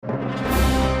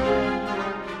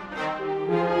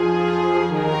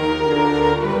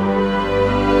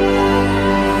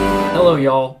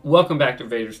y'all, welcome back to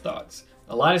Vader's Thoughts.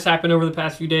 A lot has happened over the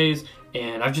past few days,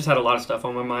 and I've just had a lot of stuff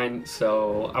on my mind,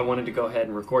 so I wanted to go ahead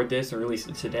and record this and release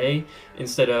it today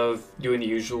instead of doing the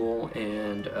usual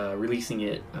and releasing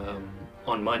it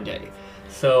on Monday.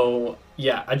 So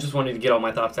yeah, I just wanted to get all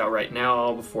my thoughts out right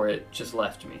now before it just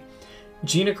left me.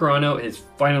 Gina Carano is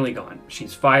finally gone.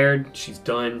 She's fired, she's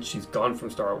done, she's gone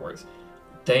from Star Wars.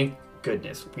 Thank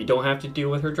goodness. We don't have to deal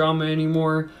with her drama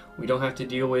anymore. We don't have to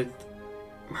deal with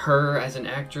her as an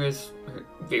actress.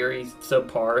 Very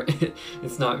subpar.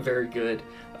 It's not very good.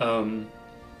 And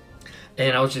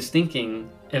I was just thinking,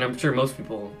 and I'm sure most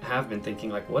people have been thinking,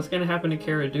 like, what's going to happen to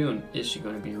Cara Dune? Is she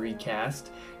going to be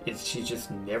recast? Is she just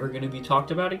never going to be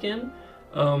talked about again?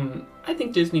 I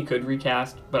think Disney could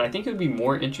recast, but I think it would be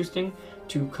more interesting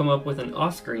to come up with an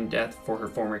off-screen death for her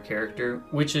former character,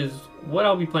 which is what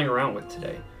I'll be playing around with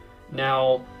today.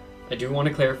 Now, I do want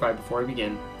to clarify before I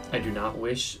begin, I do not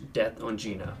wish death on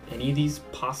Gina. Any of these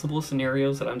possible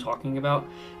scenarios that I'm talking about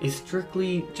is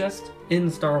strictly just in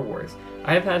Star Wars.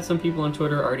 I have had some people on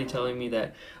Twitter already telling me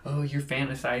that, oh, you're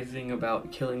fantasizing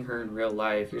about killing her in real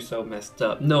life, you're so messed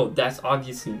up. No, that's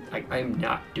obviously, I'm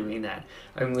not doing that.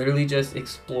 I'm literally just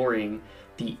exploring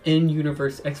the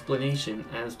in-universe explanation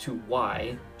as to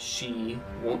why she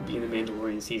won't be in The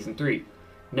Mandalorian Season 3.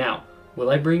 Now, will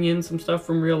I bring in some stuff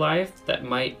from real life that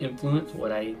might influence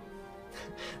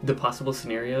the possible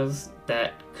scenarios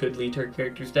that could lead to her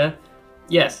character's death?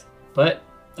 Yes, but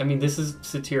I mean, this is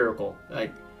satirical,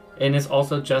 and it's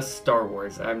also just Star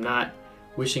Wars. I'm not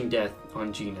wishing death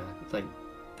on Gina.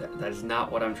 That is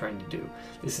not what I'm trying to do.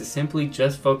 This is simply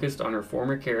just focused on her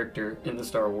former character in the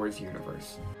Star Wars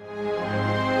universe.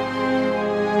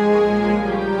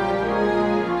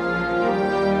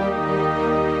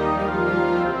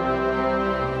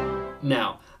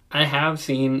 Now, I have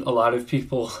seen a lot of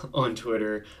people on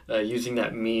Twitter using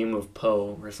that meme of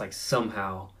Poe, where it's like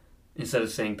somehow, instead of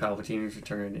saying Palpatine's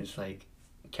return, it's like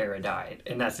Cara died,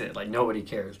 and that's it. Like nobody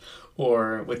cares.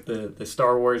 Or with the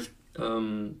Star Wars,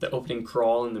 the opening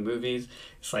crawl in the movies,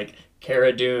 it's like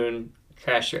Cara Dune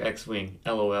crashed your X-wing,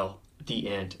 LOL, the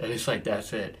end, and it's like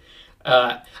that's it.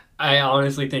 I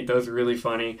honestly think those are really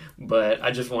funny, but I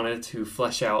just wanted to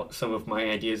flesh out some of my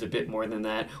ideas a bit more than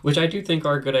that, which I do think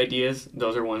are good ideas.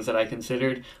 Those are ones that I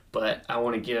considered, but I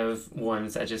want to give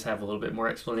ones that just have a little bit more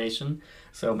explanation.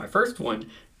 So my first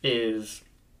one is,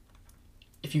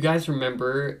 if you guys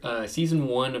remember Season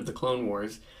 1 of the Clone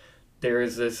Wars, there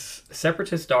is this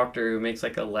separatist doctor who makes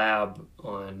like a lab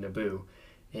on Naboo,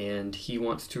 and he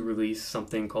wants to release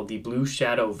something called the Blue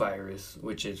Shadow virus,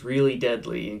 which is really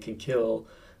deadly and can kill,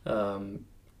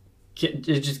 it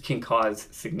just can cause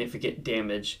significant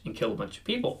damage and kill a bunch of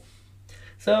people.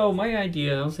 So my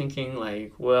idea, I was thinking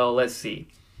like, well, let's see.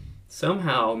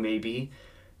 Somehow maybe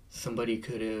somebody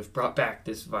could have brought back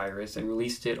this virus and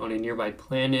released it on a nearby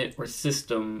planet or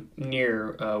system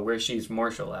near where she's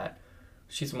Marshal at.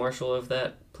 She's Marshal of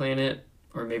that planet,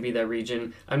 or maybe that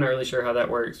region. I'm not really sure how that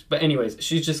works. But anyways,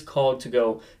 she's just called to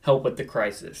go help with the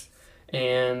crisis.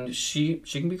 And she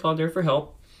can be called there for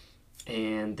help.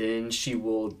 And then she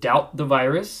will doubt the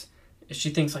virus. She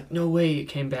thinks like, no way it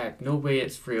came back. No way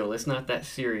it's real. It's not that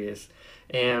serious.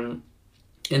 And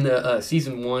in the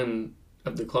Season 1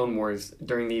 of the Clone Wars,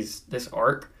 during this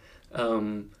arc,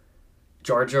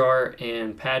 Jar Jar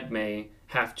and Padme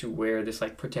have to wear this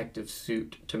like protective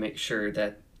suit to make sure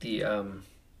that the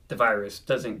virus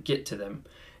doesn't get to them.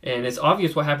 And it's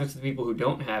obvious what happens to the people who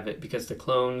don't have it, because the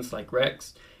clones like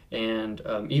Rex and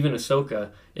even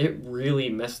Ahsoka, it really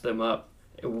messed them up,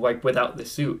 like without the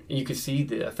suit. You could see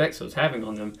the effects it was having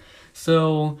on them.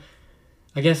 So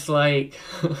I guess like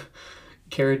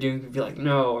Cara Dune could be like,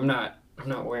 no, I'm not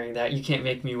wearing that. You can't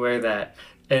make me wear that.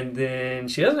 And then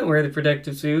she doesn't wear the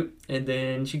protective suit, and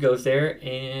then she goes there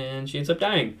and she ends up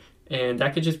dying. And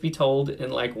that could just be told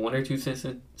in like one or two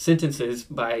sentences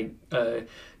by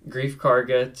Greef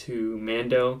Karga to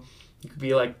Mando. You could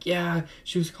be like, yeah,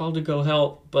 she was called to go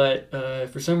help, but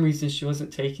for some reason she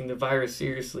wasn't taking the virus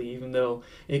seriously, even though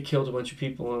it killed a bunch of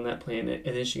people on that planet,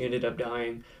 and then she ended up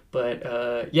dying.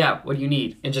 But yeah, what do you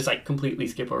need? And just like completely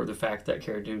skip over the fact that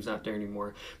Cara Dune's not there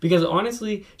anymore. Because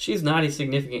honestly, she's not a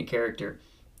significant character.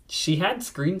 She had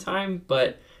screen time,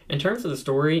 but in terms of the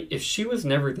story, if she was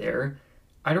never there,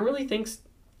 I don't really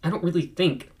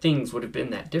think things would have been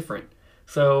that different.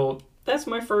 So that's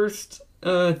my first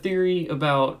theory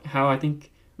about how I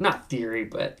think, not theory,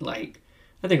 but like,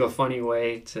 I think a funny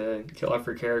way to kill off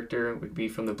her character would be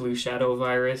from the Blue Shadow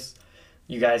virus.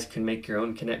 You guys can make your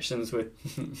own connections with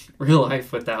real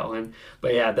life with that one.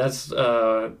 But yeah, that's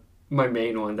my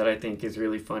main one that I think is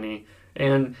really funny.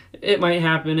 And it might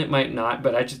happen, it might not,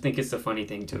 but I just think it's a funny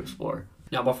thing to explore.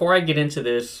 Now, before I get into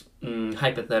this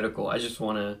hypothetical, I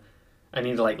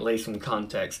need to like lay some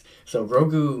context. So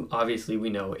Grogu, obviously we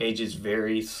know, ages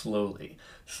very slowly.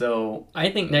 So I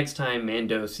think next time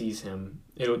Mando sees him,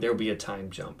 there'll be a time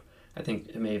jump. I think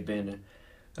it may have been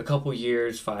a couple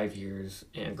years, 5 years,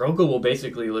 and Grogu will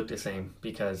basically look the same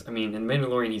because, I mean, in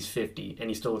Mandalorian he's 50 and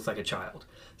he still looks like a child.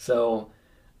 So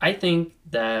I think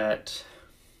that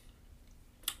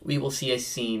we will see a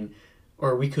scene,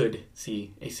 or we could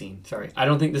see a scene, sorry. I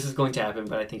don't think this is going to happen,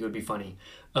 but I think it would be funny.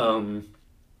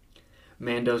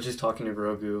 Mando's just talking to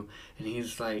Grogu, and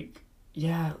he's like,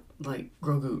 yeah, like,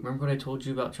 Grogu, remember what I told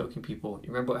you about choking people? You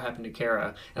remember what happened to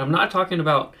Kara? And I'm not talking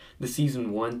about the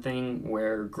season 1 thing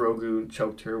where Grogu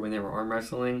choked her when they were arm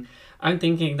wrestling. I'm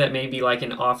thinking that maybe like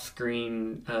an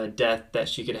off-screen death that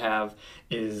she could have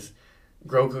is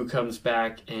Grogu comes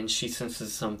back and she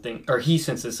senses something, or he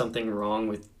senses something wrong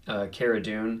with Cara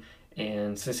Dune.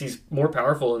 And since he's more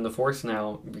powerful in the Force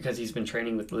now because he's been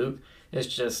training with Luke, it's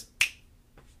just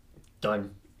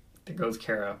done. There goes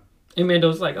Cara. And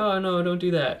Mando's like, oh no, don't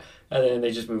do that. And then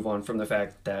they just move on from the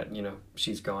fact that, you know,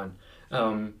 she's gone.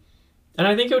 And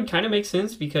I think it would kind of make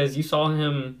sense because you saw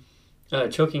him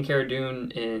choking Cara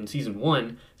Dune in season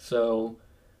 1. So,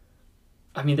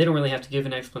 I mean, they don't really have to give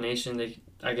an explanation.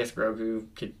 I guess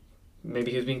Grogu could,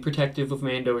 maybe he was being protective of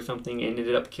Mando or something and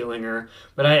ended up killing her.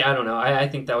 But I don't know. I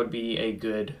think that would be a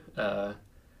good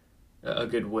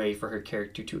way for her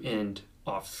character to end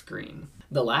off screen.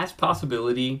 The last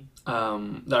possibility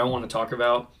that I want to talk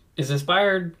about is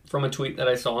inspired from a tweet that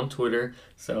I saw on Twitter.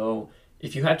 So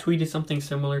if you have tweeted something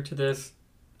similar to this,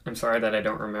 I'm sorry that I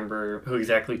don't remember who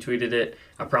exactly tweeted it.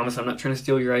 I promise I'm not trying to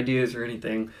steal your ideas or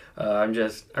anything. I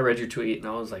read your tweet and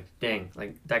I was like, dang,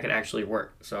 like that could actually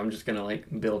work. So I'm just gonna like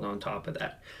build on top of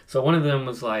that. So one of them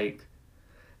was like,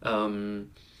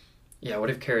 yeah,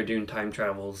 what if Cara Dune time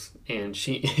travels and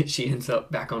she ends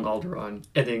up back on Alderaan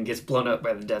and then gets blown up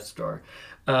by the Death Star?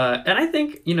 And I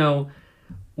think, you know,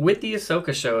 with the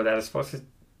Ahsoka show that is supposed to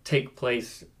take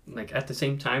place like at the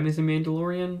same time as The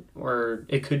Mandalorian, or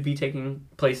it could be taking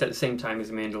place at the same time as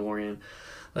The Mandalorian.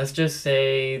 Let's just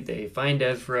say they find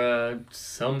Ezra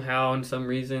somehow, in some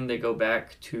reason, they go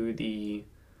back to the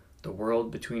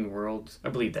world between worlds. I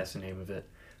believe that's the name of it.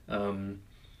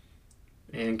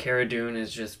 And Cara Dune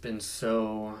has just been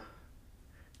so,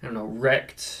 I don't know,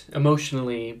 wrecked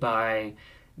emotionally by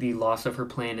the loss of her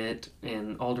planet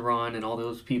and Alderaan and all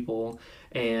those people.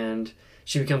 And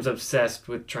she becomes obsessed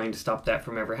with trying to stop that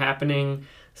from ever happening.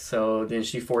 So then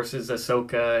she forces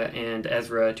Ahsoka and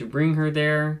Ezra to bring her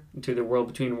there to the world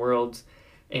between worlds.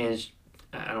 And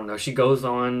I don't know, she goes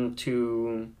on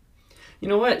to, you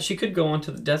know what? She could go on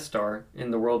to the Death Star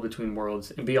in the world between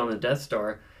worlds and be on the Death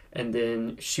Star. And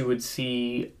then she would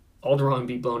see Alderaan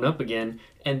be blown up again.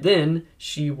 And then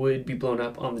she would be blown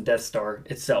up on the Death Star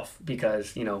itself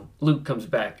because, you know, Luke comes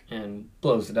back and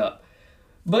blows it up.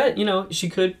 But, you know, she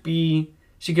could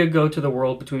go to the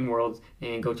world between worlds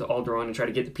and go to Alderaan and try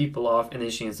to get the people off, and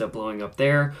then she ends up blowing up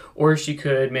there. Or she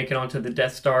could make it onto the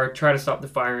Death Star, try to stop the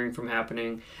firing from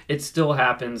happening. It still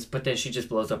happens, but then she just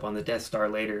blows up on the Death Star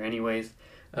later anyways.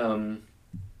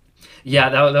 Yeah,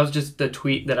 that was just the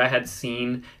tweet that I had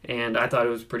seen, and I thought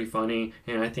it was pretty funny,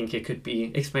 and I think it could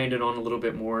be expanded on a little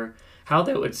bit more. How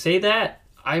they would say that,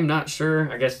 I'm not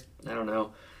sure. I guess, I don't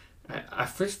know.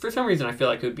 For some reason, I feel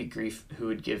like it would be Greef who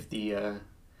would give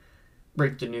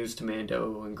break the news to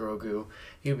Mando and Grogu.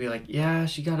 He would be like, yeah,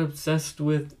 she got obsessed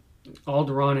with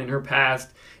Alderaan in her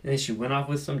past, and then she went off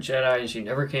with some Jedi, and she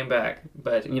never came back.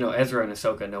 But, you know, Ezra and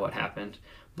Ahsoka know what happened.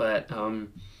 But,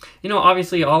 you know,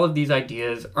 obviously all of these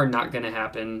ideas are not going to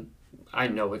happen. I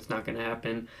know it's not going to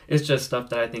happen. It's just stuff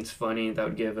that I think's funny that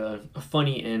would give a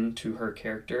funny end to her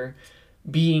character.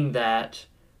 Being that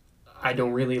I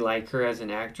don't really like her as an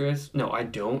actress. No, I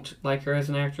don't like her as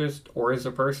an actress or as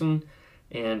a person.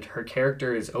 And her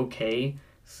character is okay.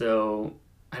 So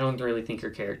I don't really think her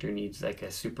character needs like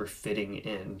a super fitting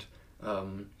end. I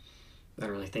don't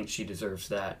really think she deserves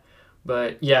that.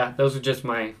 But yeah, those are just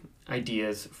my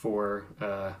ideas for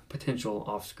potential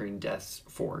off-screen deaths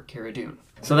for Cara Dune.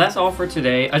 So that's all for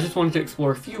today. I just wanted to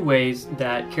explore a few ways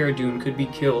that Cara Dune could be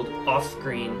killed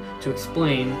off-screen to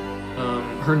explain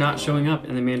her not showing up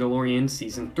in The Mandalorian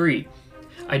Season 3.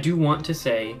 I do want to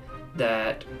say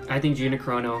that I think Gina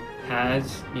Carano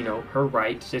has, you know, her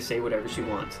right to say whatever she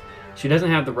wants. She doesn't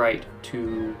have the right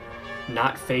to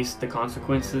not face the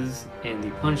consequences and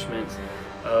the punishments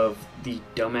of the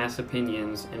dumbass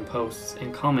opinions and posts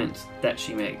and comments that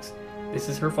she makes. This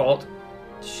is her fault.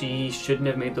 She shouldn't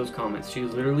have made those comments.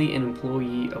 She's literally an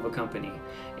employee of a company,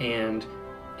 and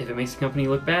if it makes the company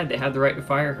look bad, they have the right to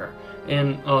fire her.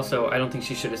 And also, I don't think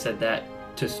she should have said that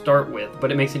to start with,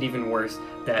 but it makes it even worse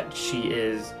that she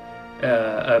is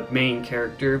a main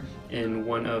character in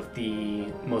one of the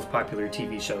most popular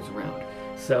TV shows around.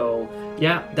 So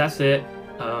yeah, that's it.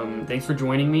 Thanks for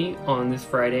joining me on this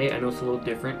Friday. I know it's a little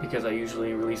different because I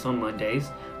usually release on Mondays,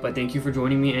 but thank you for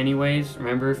joining me anyways.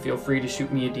 Remember, feel free to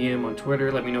shoot me a DM on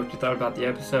Twitter. Let me know what you thought about the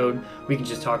episode. We can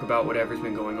just talk about whatever's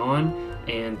been going on.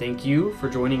 And thank you for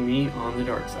joining me on the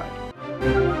dark side.